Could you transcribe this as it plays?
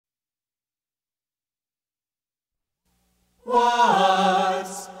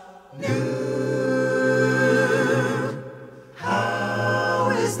What's new?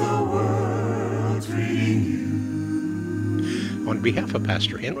 How is the world treating you? On behalf of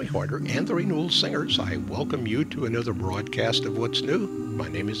Pastor Henry Harder and the Renewal Singers, I welcome you to another broadcast of What's New. My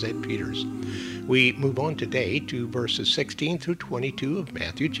name is Ed Peters. We move on today to verses 16 through 22 of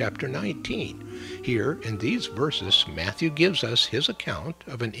Matthew chapter 19. Here in these verses, Matthew gives us his account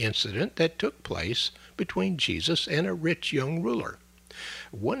of an incident that took place between Jesus and a rich young ruler.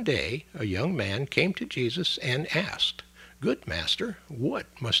 One day, a young man came to Jesus and asked, "Good master, what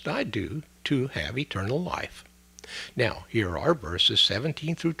must I do to have eternal life?" Now, here are verses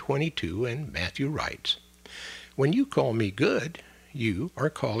 17 through 22, and Matthew writes, "When you call me good, you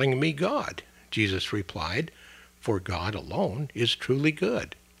are calling me God," Jesus replied, "for God alone is truly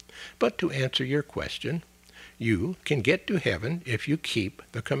good. But to answer your question, you can get to heaven if you keep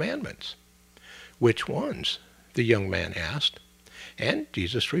the commandments." "Which ones?" the young man asked. And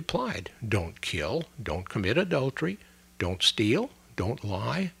Jesus replied, "Don't kill, don't commit adultery, don't steal, don't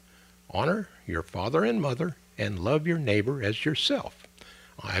lie, honor your father and mother, and love your neighbor as yourself."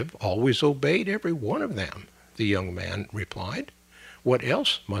 "I've always obeyed every one of them," the young man replied. "What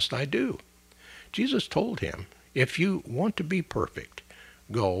else must I do?" Jesus told him, "If you want to be perfect,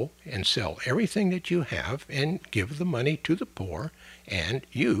 go and sell everything that you have and give the money to the poor, and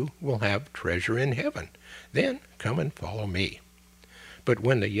you will have treasure in heaven. Then come and follow me." But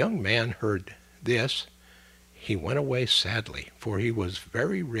when the young man heard this, he went away sadly, for he was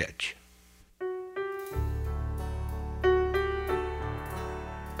very rich.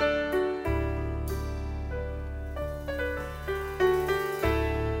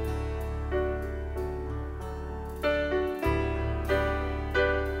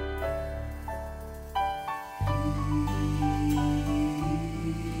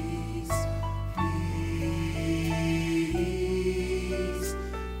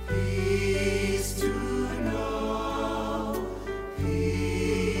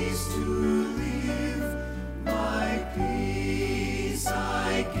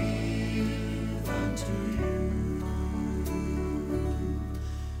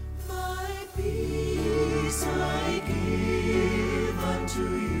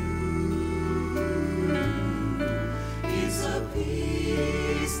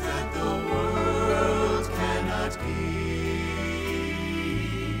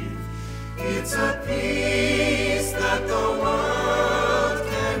 It's a peace that the world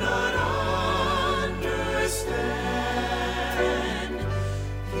cannot understand.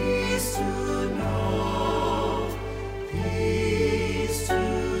 Peace to know, peace to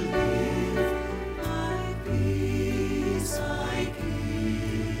live. My peace I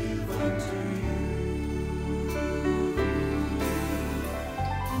give unto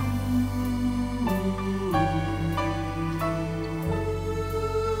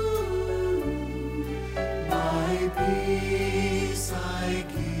peace I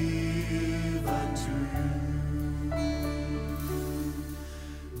give unto you.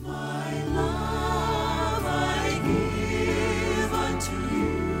 My love I give unto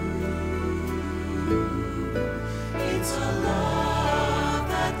you. It's a love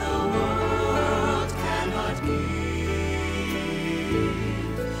that the world cannot give.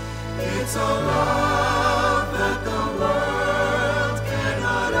 It's a love that the world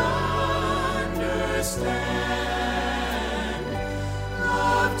cannot understand.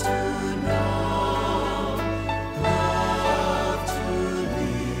 Love to know, love to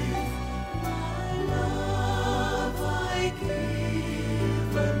live. My love I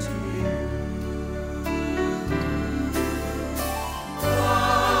give unto you.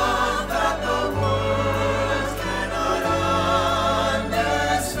 Love that the world cannot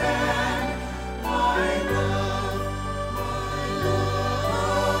understand. My love,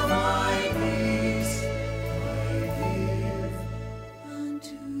 my peace I give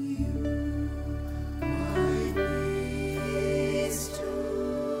unto you. My peace to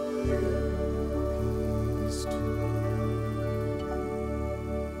you. Peace to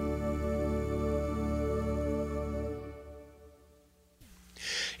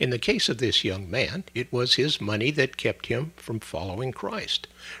In the case of this young man, it was his money that kept him from following Christ.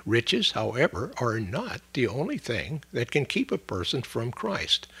 Riches, however, are not the only thing that can keep a person from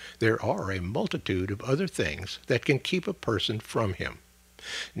Christ. There are a multitude of other things that can keep a person from him.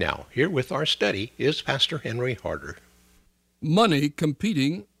 Now, here with our study is Pastor Henry Harder. Money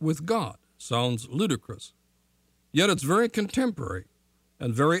competing with God sounds ludicrous, yet it's very contemporary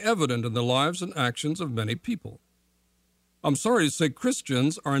and very evident in the lives and actions of many people. I'm sorry to say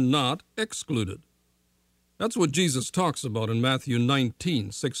Christians are not excluded. That's what Jesus talks about in Matthew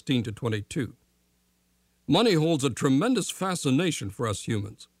 19:16-22. Money holds a tremendous fascination for us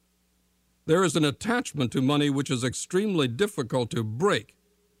humans. There is an attachment to money which is extremely difficult to break,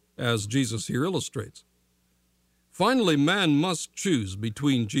 as Jesus here illustrates. Finally, man must choose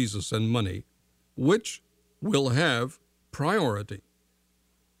between Jesus and money, which will have priority.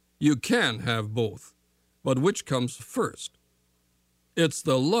 You can have both, but which comes first? It's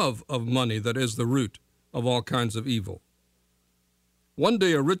the love of money that is the root of all kinds of evil. One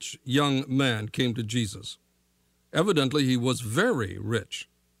day a rich young man came to Jesus. Evidently he was very rich,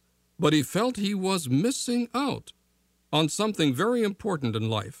 but he felt he was missing out on something very important in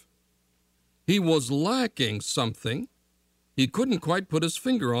life. He was lacking something. He couldn't quite put his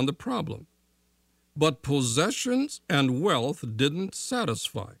finger on the problem. But possessions and wealth didn't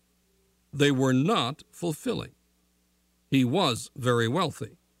satisfy. They were not fulfilling. He was very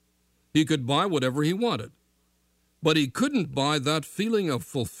wealthy. He could buy whatever he wanted. But he couldn't buy that feeling of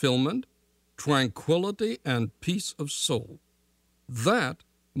fulfillment, tranquility, and peace of soul. That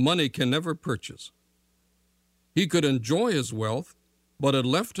money can never purchase. He could enjoy his wealth, but it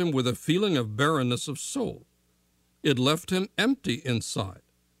left him with a feeling of barrenness of soul. It left him empty inside.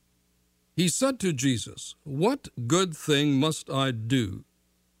 He said to Jesus, "What good thing must I do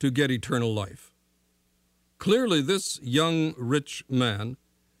to get eternal life?" Clearly, this young rich man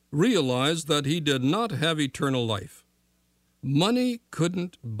realized that he did not have eternal life. Money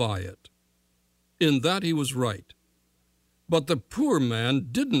couldn't buy it. In that he was right. But the poor man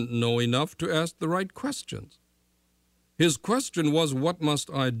didn't know enough to ask the right questions. His question was, "What must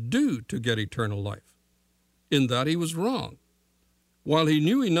I do to get eternal life?" In that he was wrong. While he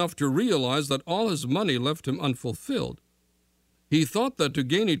knew enough to realize that all his money left him unfulfilled, he thought that to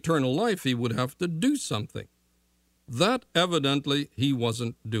gain eternal life he would have to do something. That evidently he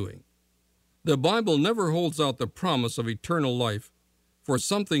wasn't doing. The Bible never holds out the promise of eternal life for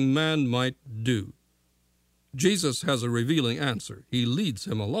something man might do. Jesus has a revealing answer. He leads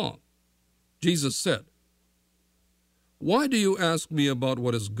him along. Jesus said, "Why do you ask me about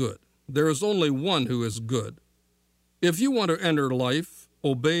what is good? There is only one who is good. If you want to enter life,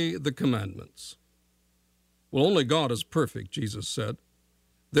 obey the commandments." Well, only God is perfect, Jesus said.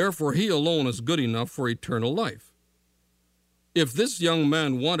 Therefore, he alone is good enough for eternal life. If this young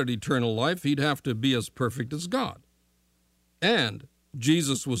man wanted eternal life, he'd have to be as perfect as God. And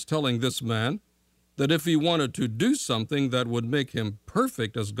Jesus was telling this man that if he wanted to do something that would make him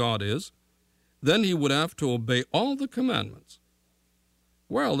perfect as God is, then he would have to obey all the commandments.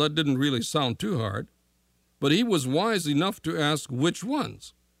 Well, that didn't really sound too hard, but he was wise enough to ask which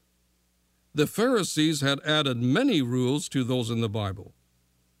ones. The Pharisees had added many rules to those in the Bible,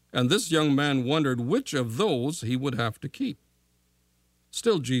 and this young man wondered which of those he would have to keep.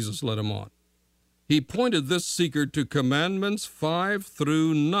 Still, Jesus led him on. He pointed this seeker to commandments 5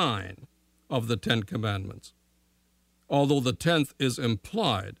 through 9 of the 10 commandments, although the 10th is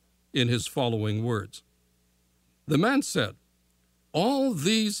implied in his following words. The man said, "All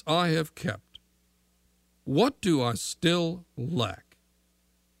these I have kept. What do I still lack?"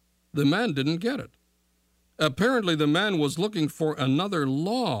 The man didn't get it. Apparently, the man was looking for another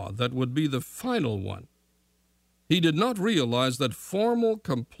law that would be the final one. He did not realize that formal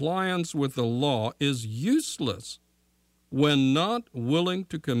compliance with the law is useless when not willing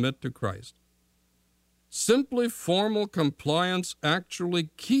to commit to Christ. Simply formal compliance actually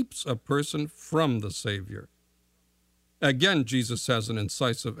keeps a person from the Savior. Again, Jesus has an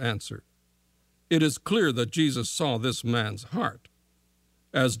incisive answer. It is clear that Jesus saw this man's heart,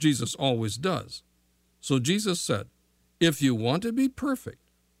 as Jesus always does. So Jesus said, "If you want to be perfect,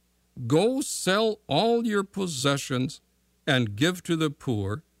 go sell all your possessions and give to the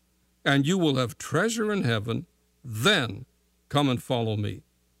poor, and you will have treasure in heaven. Then come and follow me."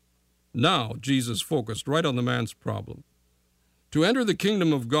 Now, Jesus focused right on the man's problem. To enter the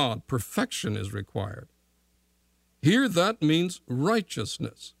kingdom of God, perfection is required. Here that means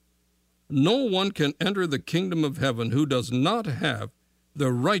righteousness. No one can enter the kingdom of heaven who does not have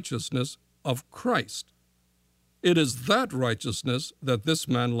the righteousness of Christ. It is that righteousness that this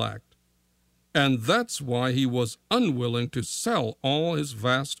man lacked, and that's why he was unwilling to sell all his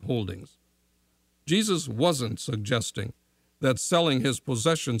vast holdings. Jesus wasn't suggesting that selling his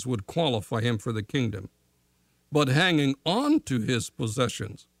possessions would qualify him for the kingdom, but hanging on to his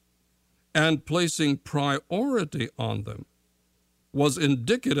possessions and placing priority on them was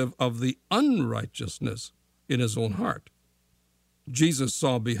indicative of the unrighteousness in his own heart. Jesus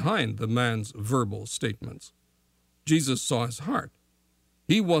saw behind the man's verbal statements. Jesus saw his heart.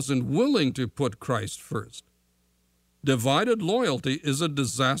 He wasn't willing to put Christ first. Divided loyalty is a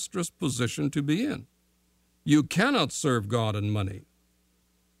disastrous position to be in. You cannot serve God and money.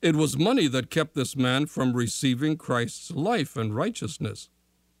 It was money that kept this man from receiving Christ's life and righteousness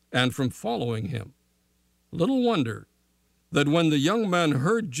and from following him. Little wonder that when the young man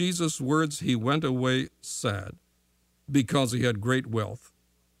heard Jesus' words, he went away sad because he had great wealth.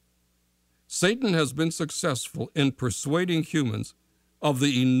 Satan has been successful in persuading humans of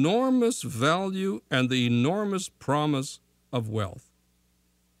the enormous value and the enormous promise of wealth.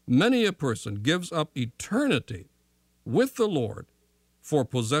 Many a person gives up eternity with the Lord for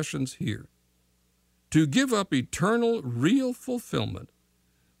possessions here. To give up eternal, real fulfillment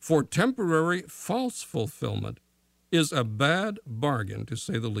for temporary, false fulfillment is a bad bargain, to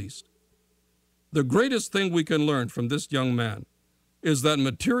say the least. The greatest thing we can learn from this young man is that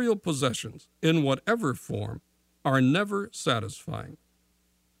material possessions, in whatever form, are never satisfying.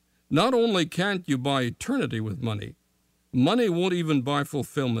 Not only can't you buy eternity with money, money won't even buy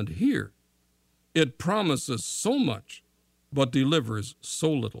fulfillment here. It promises so much, but delivers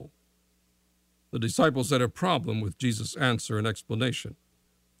so little. The disciples had a problem with Jesus' answer and explanation.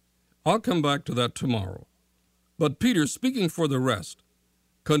 I'll come back to that tomorrow. But Peter, speaking for the rest,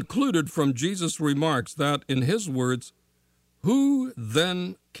 concluded from Jesus' remarks that, in his words, who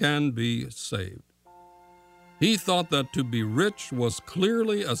then can be saved? He thought that to be rich was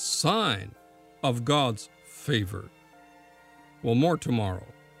clearly a sign of God's favor. Well, more tomorrow.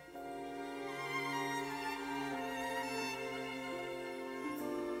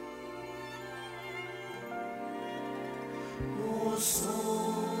 Oh,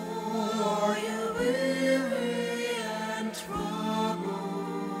 soul, are you weary and troubled?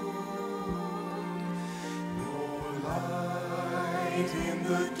 No light in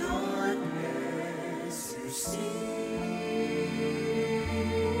the darkness you see.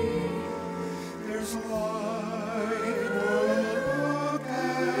 There's light in a look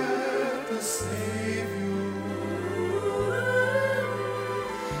at the Savior,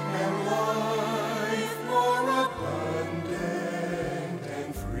 and life more abundant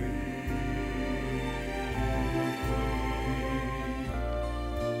and free.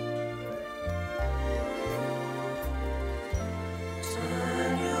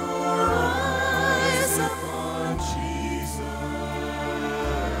 Turn your eyes upon Jesus.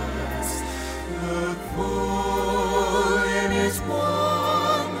 Look full in his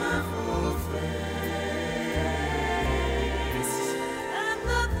wonderful face, and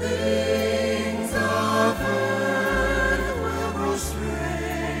the things of earth will grow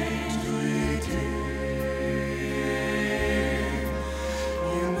strangely dim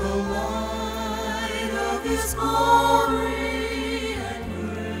in the light of his glory and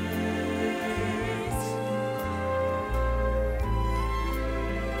grace.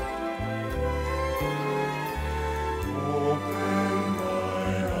 Open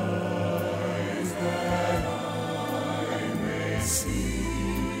my eyes that I may see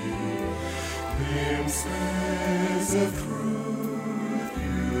glimpses of truth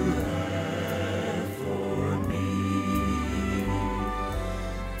you have for me.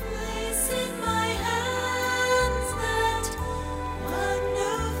 Place in my hands that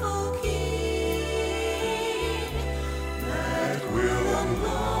wonderful key that will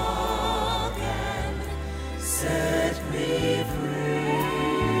unlock and set me free.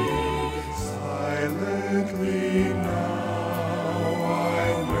 Silently now I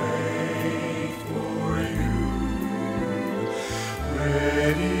wait for you,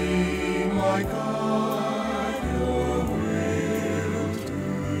 ready, my God, your will to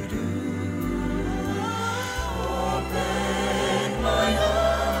do. Open my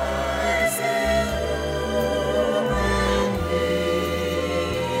eyes, illumine me.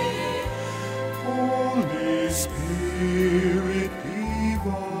 Holy Spirit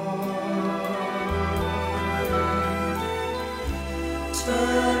divine,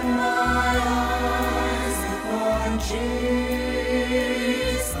 turn my eyes upon Jesus.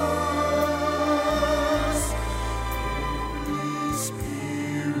 Holy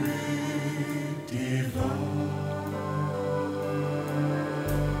Spirit divine.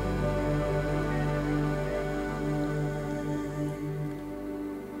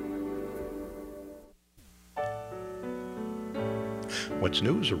 What's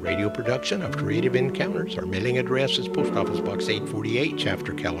New is a radio production of Creative Encounters. Our mailing address is Post Office Box 848,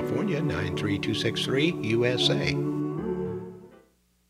 Shafter, California, 93263, USA.